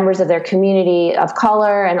members of their community of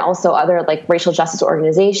color and also other racial justice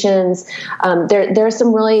organizations. There's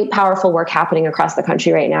some really powerful work happening across the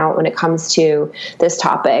country right now when it comes to this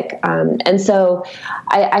topic. And so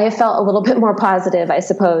I have felt a little bit more positive, I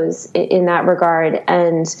suppose, in that regard.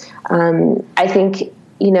 And I think,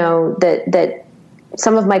 that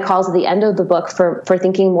some of my calls at the end of the book for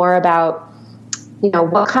thinking more about,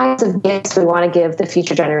 what kinds of gifts we want to give the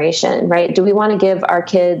future generation, right? Do we want to give our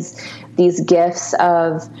kids these gifts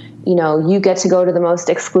of, you get to go to the most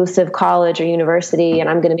exclusive college or university, and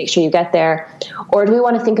I'm going to make sure you get there? Or do we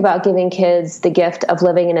want to think about giving kids the gift of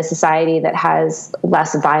living in a society that has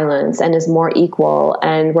less violence and is more equal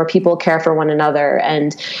and where people care for one another?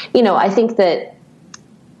 And, I think that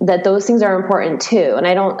those things are important too. And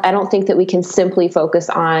I don't think that we can simply focus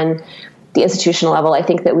on the institutional level. I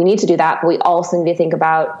think that we need to do that, but we also need to think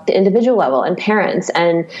about the individual level and parents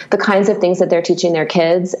and the kinds of things that they're teaching their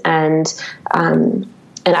kids. And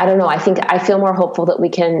I don't know, I feel more hopeful that we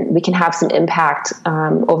can have some impact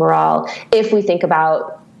overall if we think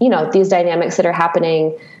about, these dynamics that are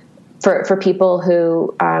happening for people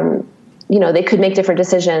who, they could make different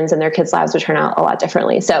decisions and their kids' lives would turn out a lot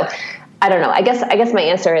differently. So I don't know. I guess my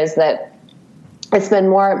answer is that it's been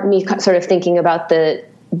more me sort of thinking about the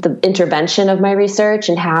intervention of my research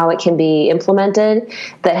and how it can be implemented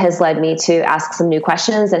that has led me to ask some new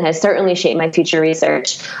questions and has certainly shaped my future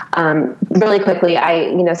research. Really quickly,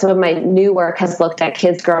 some of my new work has looked at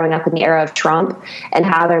kids growing up in the era of Trump and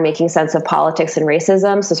how they're making sense of politics and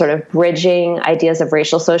racism. So sort of bridging ideas of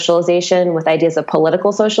racial socialization with ideas of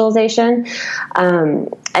political socialization,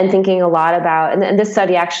 and thinking a lot about, and this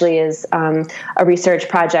study actually is a research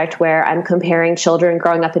project where I'm comparing children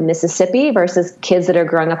growing up in Mississippi versus kids that are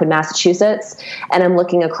growing up in Massachusetts, and I'm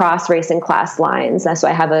looking across race and class lines. So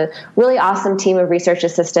I have a really awesome team of research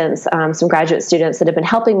assistants, some graduate students that have been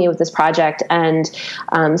helping me with this project, and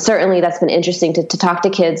certainly that's been interesting to talk to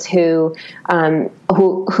kids who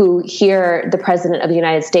hear the President of the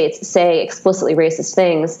United States say explicitly racist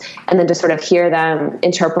things, and then to sort of hear them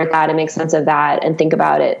interpret that and make sense of that and think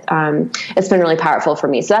about it. It's been really powerful for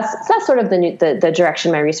me. So that's sort of the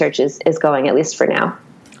direction my research is going, at least for now.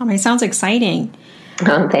 Oh, it sounds exciting.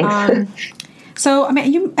 Thanks. So, I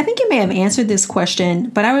think you may have answered this question,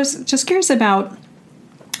 but I was just curious about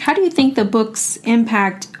how do you think the book's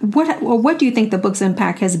impact, what do you think the book's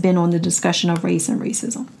impact has been on the discussion of race and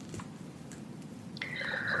racism?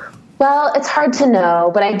 Well, it's hard to know,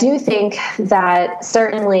 but I do think that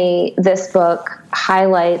certainly this book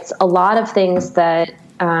highlights a lot of things that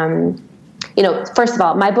first of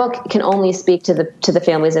all, my book can only speak to the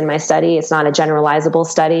families in my study. It's not a generalizable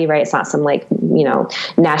study, right? It's not some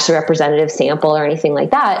nationally representative sample or anything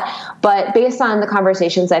like that. But based on the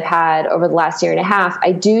conversations I've had over the last year and a half,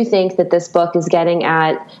 I do think that this book is getting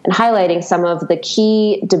at and highlighting some of the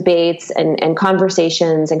key debates and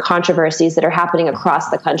conversations and controversies that are happening across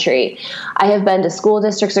the country. I have been to school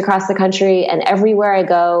districts across the country, and everywhere I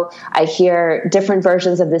go, I hear different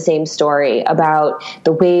versions of the same story about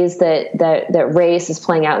the ways that race is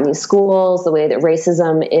playing out in these schools, the way that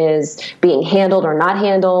racism is being handled or not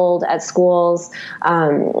handled at schools.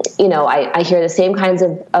 I hear the same kinds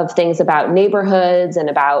of things about neighborhoods and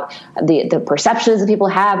about the perceptions that people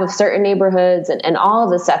have of certain neighborhoods and all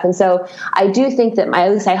of this stuff. And so I do think that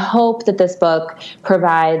at least I hope that this book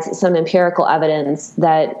provides some empirical evidence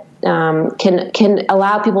that can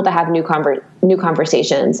allow people to have new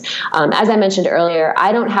conversations. As I mentioned earlier,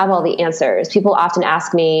 I don't have all the answers. People often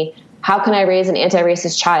ask me, how can I raise an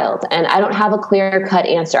anti-racist child? And I don't have a clear-cut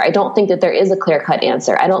answer. I don't think that there is a clear-cut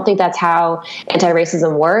answer. I don't think that's how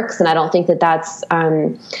anti-racism works, and I don't think that that's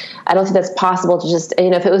possible to just,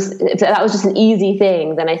 if that was just an easy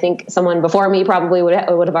thing, then I think someone before me probably would have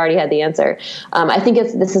already had the answer. I think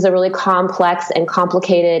this is a really complex and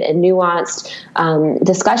complicated and nuanced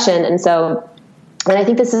discussion, and I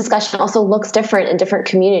think this discussion also looks different in different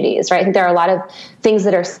communities, right? I think there are a lot of things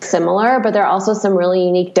that are similar, but there are also some really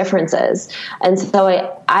unique differences. And so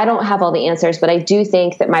I don't have all the answers, but I do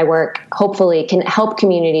think that my work hopefully can help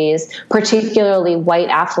communities, particularly white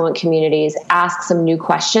affluent communities, ask some new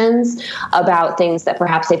questions about things that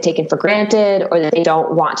perhaps they've taken for granted or that they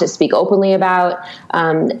don't want to speak openly about.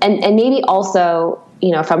 And maybe also,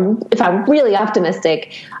 if I'm really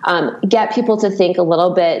optimistic, get people to think a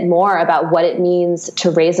little bit more about what it means to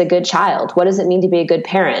raise a good child. What does it mean to be a good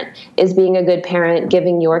parent? Is being a good parent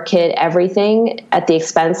giving your kid everything at the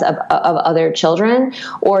expense of other children?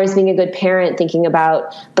 Or is being a good parent thinking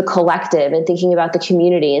about the collective and thinking about the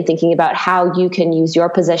community and thinking about how you can use your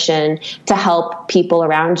position to help people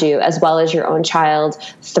around you as well as your own child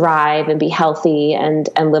thrive and be healthy and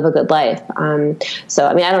live a good life? I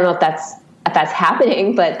don't know if that's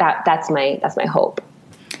happening, but that's my hope.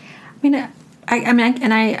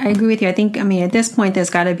 I agree with you. I think, at this point, there's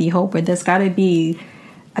got to be hope, but there's got to be,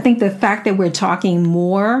 I think the fact that we're talking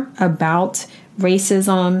more about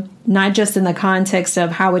racism, not just in the context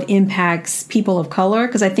of how it impacts people of color,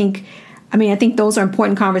 because I think those are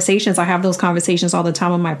important conversations. I have those conversations all the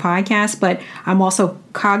time on my podcast, but I'm also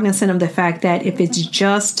cognizant of the fact that if it's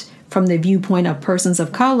just from the viewpoint of persons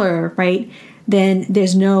of color, right, then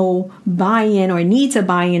there's no buy-in or need to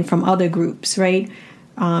buy in from other groups, right?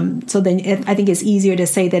 So then I think it's easier to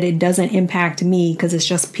say that it doesn't impact me because it's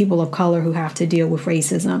just people of color who have to deal with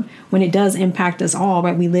racism. When it does impact us all,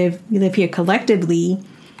 right? We live here collectively,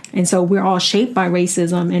 and so we're all shaped by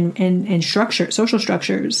racism and social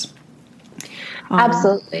structures.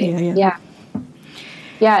 Absolutely, yeah.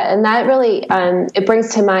 Yeah, and that really, it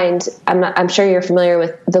brings to mind, I'm sure you're familiar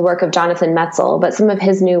with the work of Jonathan Metzl, but some of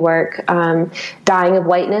his new work, Dying of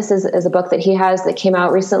Whiteness is a book that he has that came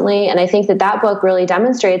out recently. And I think that book really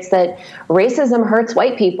demonstrates that racism hurts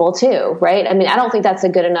white people too, right? I don't think that's I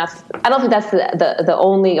don't think that's the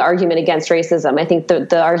only argument against racism. I think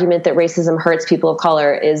the argument that racism hurts people of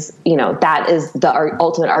color is, that is the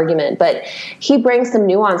ultimate argument. But he brings some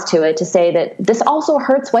nuance to it to say that this also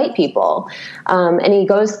hurts white people. And he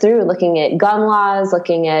goes through looking at gun laws,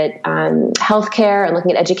 looking at healthcare, and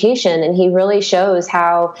looking at education, and he really shows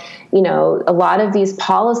how a lot of these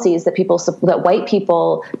policies that white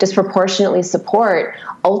people disproportionately support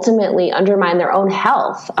ultimately undermine their own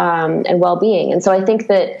health and well-being. And so I think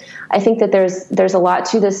that there's a lot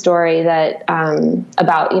to this story that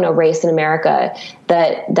about race in America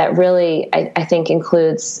that really I think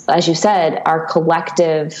includes, as you said, our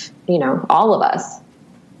collective, all of us.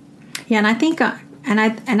 Yeah, and I think. And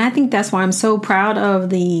I think that's why I'm so proud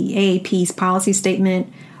of the AAP's policy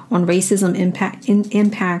statement on racism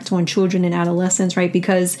impact on children and adolescents, right?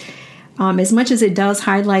 Because as much as it does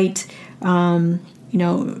highlight,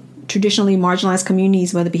 traditionally marginalized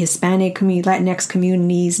communities, whether it be Hispanic community, Latinx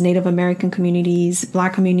communities, Native American communities,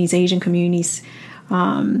 Black communities, Asian communities,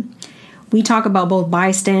 we talk about both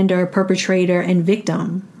bystander, perpetrator, and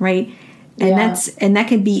victim, right? And that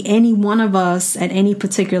can be any one of us at any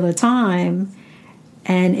particular time.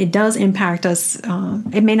 And it does impact us.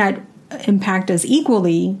 It may not impact us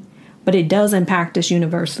equally, but it does impact us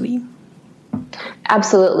universally.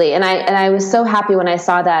 Absolutely. And I was so happy when I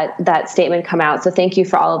saw that statement come out. So thank you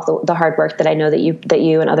for all of the hard work that I know that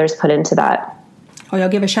you and others put into that. I'll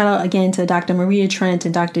give a shout out again to Dr. Maria Trent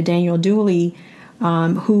and Dr. Daniel Dooley,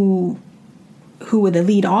 who who were the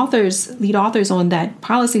lead authors on that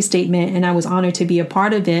policy statement, and I was honored to be a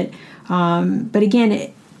part of it. But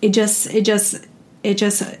again, it just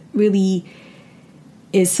really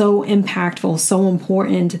is so impactful, so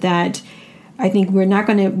important, that I think we're not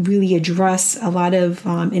going to really address a lot of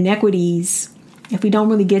inequities if we don't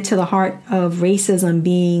really get to the heart of racism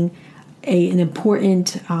being an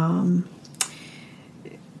important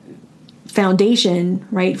foundation,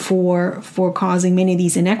 right, for causing many of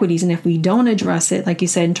these inequities. And if we don't address it, like you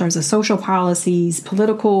said, in terms of social policies,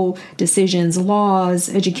 political decisions, laws,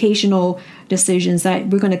 educational decisions, that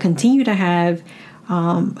we're going to continue to have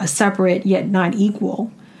a separate yet not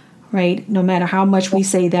equal, right? No matter how much we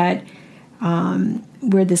say that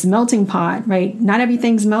we're this melting pot, right? Not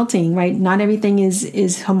everything's melting, right? Not everything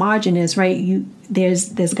is homogenous, right?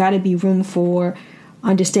 There's got to be room for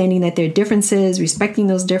understanding that there are differences, respecting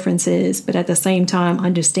those differences, but at the same time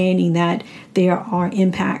understanding that there are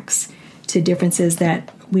impacts to differences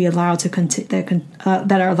that we allow to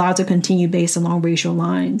that are allowed to continue based along racial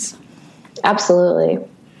lines. Absolutely.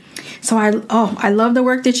 So I love the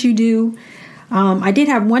work that you do. I did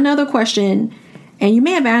have one other question, and you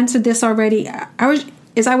may have answered this already.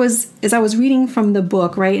 As I was reading from the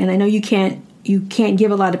book, right, and I know you can't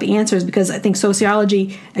give a lot of answers, because I think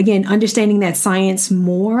sociology, again, understanding that science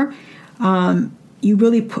more,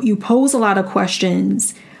 you pose a lot of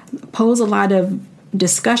questions, pose a lot of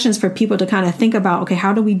discussions for people to kind of think about, okay,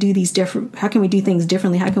 how do we do these different, how can we do things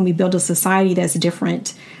differently? How can we build a society that's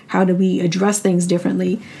different? How do we address things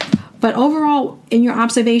differently? But overall, in your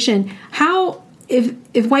observation,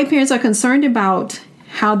 if white parents are concerned about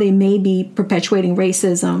how they may be perpetuating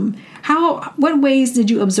racism, what ways did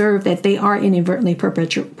you observe that they are inadvertently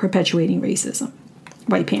perpetuating racism,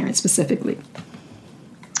 white parents specifically?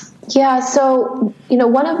 Yeah, so,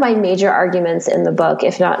 one of my major arguments in the book,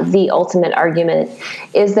 if not the ultimate argument,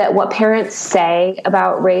 is that what parents say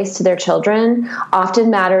about race to their children often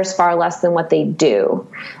matters far less than what they do.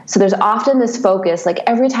 So there's often this focus, like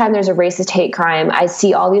every time there's a racist hate crime, I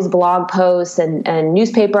see all these blog posts and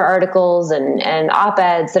newspaper articles and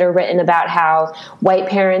op-eds that are written about how white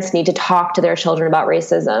parents need to talk to their children about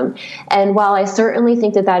racism. And while I certainly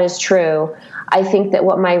think that that is true, I think that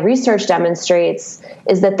what my research demonstrates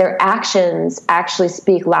is that their actions actually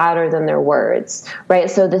speak louder than their words, right?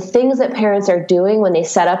 So the things that parents are doing when they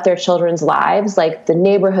set up their children's lives, like the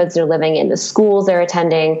neighborhoods they're living in, the schools they're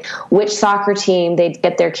attending, which soccer team they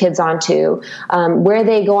get their kids onto, where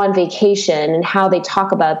they go on vacation and how they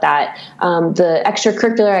talk about that, the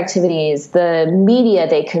extracurricular activities, the media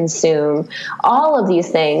they consume, all of these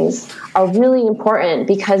things are really important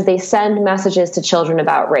because they send messages to children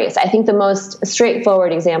about race. I think the most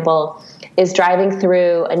straightforward example is driving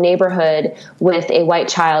through a neighborhood with a white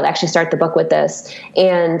child. I actually start the book with this,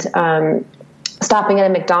 and stopping at a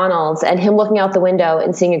McDonald's and him looking out the window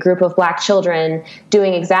and seeing a group of black children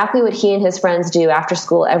doing exactly what he and his friends do after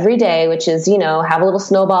school every day, which is, have a little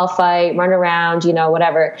snowball fight, run around,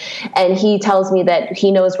 whatever. And he tells me that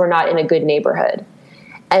he knows we're not in a good neighborhood.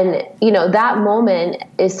 And, that moment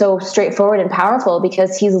is so straightforward and powerful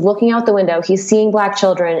because he's looking out the window, he's seeing black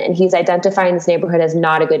children, and he's identifying this neighborhood as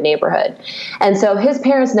not a good neighborhood. And so his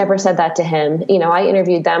parents never said that to him. I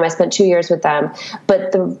interviewed them. I spent 2 years with them.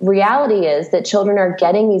 But the reality is that children are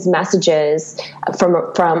getting these messages from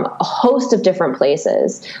a host of different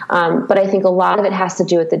places. But I think a lot of it has to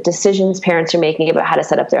do with the decisions parents are making about how to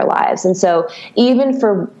set up their lives. And so even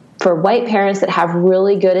for white parents that have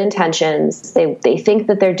really good intentions, they think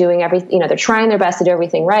that they're doing everything, they're trying their best to do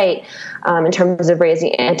everything right in terms of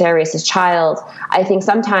raising an anti-racist child. I think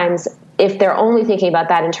sometimes if they're only thinking about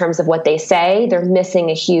that in terms of what they say, they're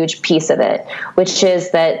missing a huge piece of it, which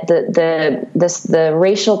is that the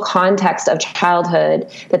racial context of childhood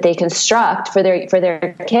that they construct for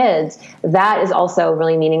their kids, that is also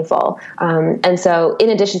really meaningful. And so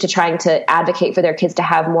in addition to trying to advocate for their kids to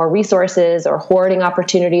have more resources or hoarding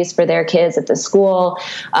opportunities for their kids at the school,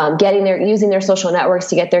 using their social networks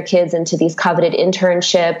to get their kids into these coveted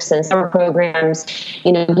internships and summer programs,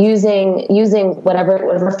 using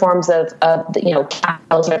whatever forms of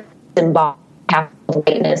capital or symbolic capital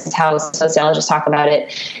whiteness is how sociologists talk about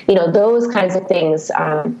it. Those kinds of things,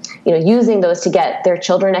 using those to get their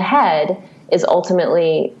children ahead is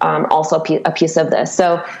ultimately also a piece of this.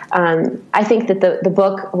 So I think that the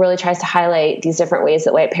book really tries to highlight these different ways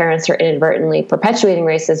that white parents are inadvertently perpetuating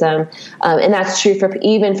racism. And that's true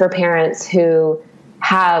even for parents who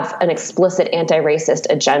have an explicit anti-racist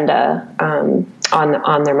agenda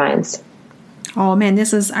on their minds. Oh man,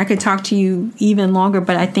 I could talk to you even longer,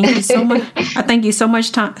 but I thank you so much. I thank you so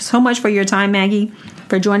much for your time, Maggie,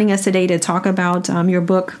 for joining us today to talk about your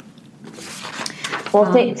book.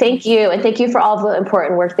 Well, thank you. And thank you for all the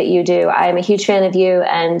important work that you do. I'm a huge fan of you,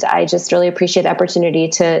 and I just really appreciate the opportunity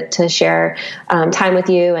to share time with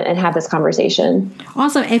you and have this conversation.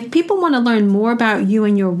 Awesome. If people want to learn more about you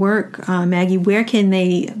and your work, Maggie, where can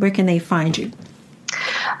they find you?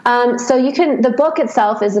 So the book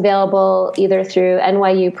itself is available either through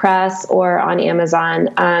NYU Press or on Amazon.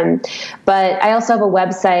 But I also have a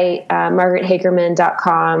website,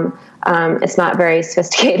 margarethagerman.com. It's not very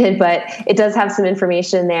sophisticated, but it does have some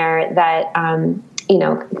information there that,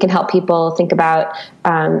 can help people think about,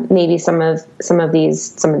 maybe some of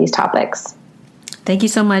these topics. Thank you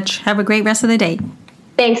so much. Have a great rest of the day.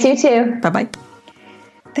 Thanks, you too. Bye-bye.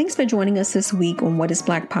 Thanks for joining us this week on What is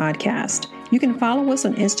Black Podcast. You can follow us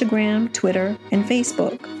on Instagram, Twitter, and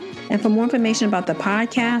Facebook. And for more information about the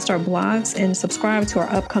podcast, our blogs, and subscribe to our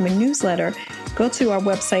upcoming newsletter, go to our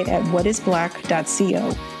website at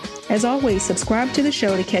whatisblack.co. As always, subscribe to the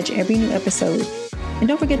show to catch every new episode. And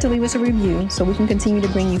don't forget to leave us a review so we can continue to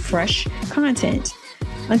bring you fresh content.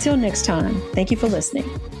 Until next time, thank you for listening.